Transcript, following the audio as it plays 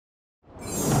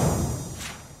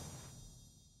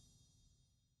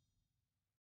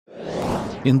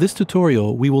In this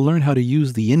tutorial, we will learn how to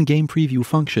use the in-game preview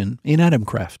function in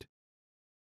AtomCraft.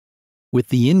 With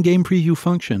the in-game preview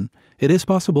function, it is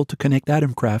possible to connect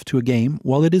AtomCraft to a game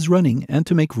while it is running and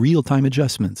to make real-time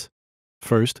adjustments.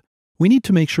 First, we need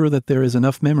to make sure that there is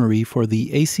enough memory for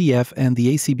the ACF and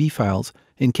the ACB files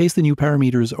in case the new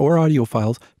parameters or audio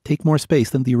files take more space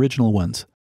than the original ones.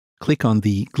 Click on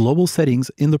the Global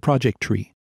Settings in the project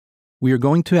tree. We are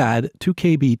going to add 2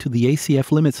 KB to the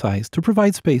ACF limit size to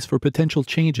provide space for potential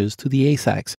changes to the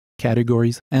ASACs,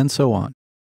 categories, and so on.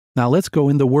 Now let's go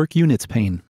in the Work Units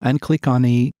pane and click on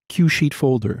a Cue Sheet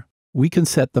folder. We can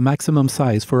set the maximum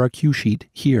size for our cue sheet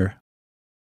here.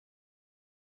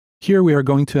 Here we are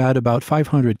going to add about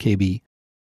 500 KB.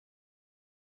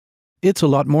 It's a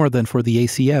lot more than for the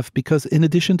ACF because in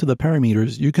addition to the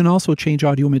parameters, you can also change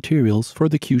audio materials for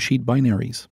the cue sheet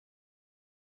binaries.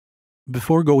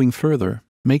 Before going further,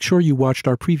 make sure you watched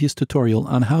our previous tutorial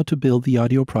on how to build the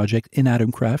audio project in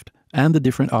AtomCraft and the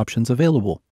different options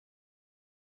available.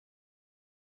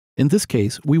 In this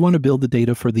case, we want to build the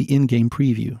data for the in-game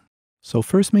preview. So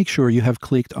first make sure you have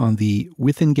clicked on the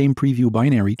Within-Game Preview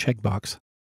Binary checkbox,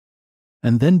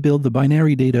 and then build the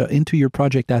binary data into your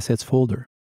Project Assets folder.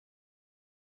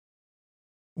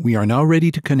 We are now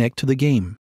ready to connect to the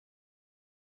game.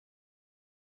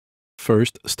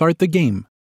 First, start the game.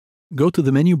 Go to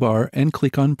the menu bar and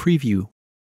click on Preview.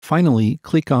 Finally,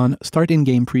 click on Start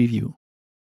in-game preview.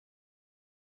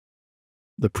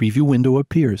 The preview window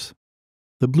appears.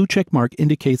 The blue check mark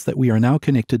indicates that we are now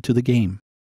connected to the game.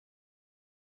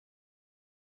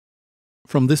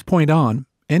 From this point on,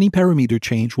 any parameter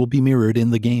change will be mirrored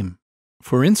in the game.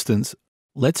 For instance,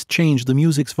 let's change the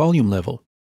music's volume level.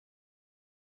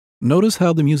 Notice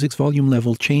how the music's volume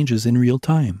level changes in real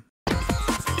time.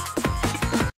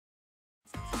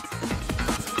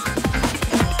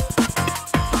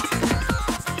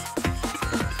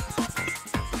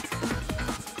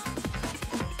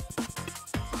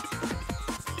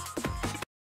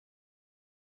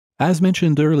 As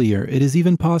mentioned earlier, it is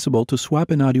even possible to swap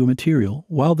an audio material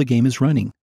while the game is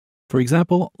running. For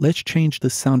example, let's change the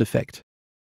sound effect.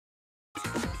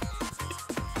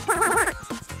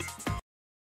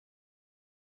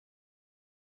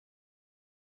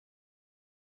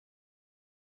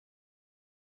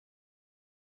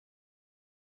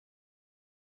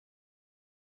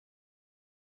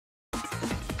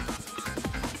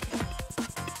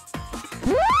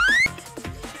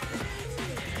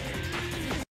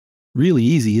 Really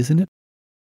easy, isn't it?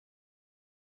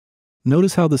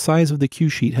 Notice how the size of the cue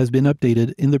sheet has been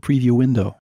updated in the preview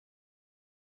window.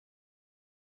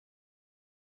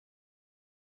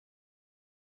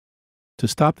 To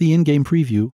stop the in-game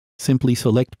preview, simply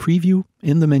select Preview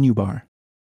in the menu bar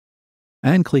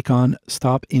and click on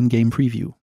Stop in-game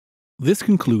preview. This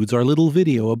concludes our little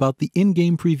video about the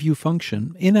in-game preview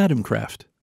function in AtomCraft.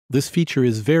 This feature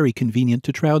is very convenient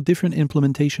to try out different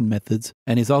implementation methods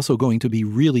and is also going to be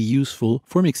really useful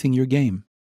for mixing your game.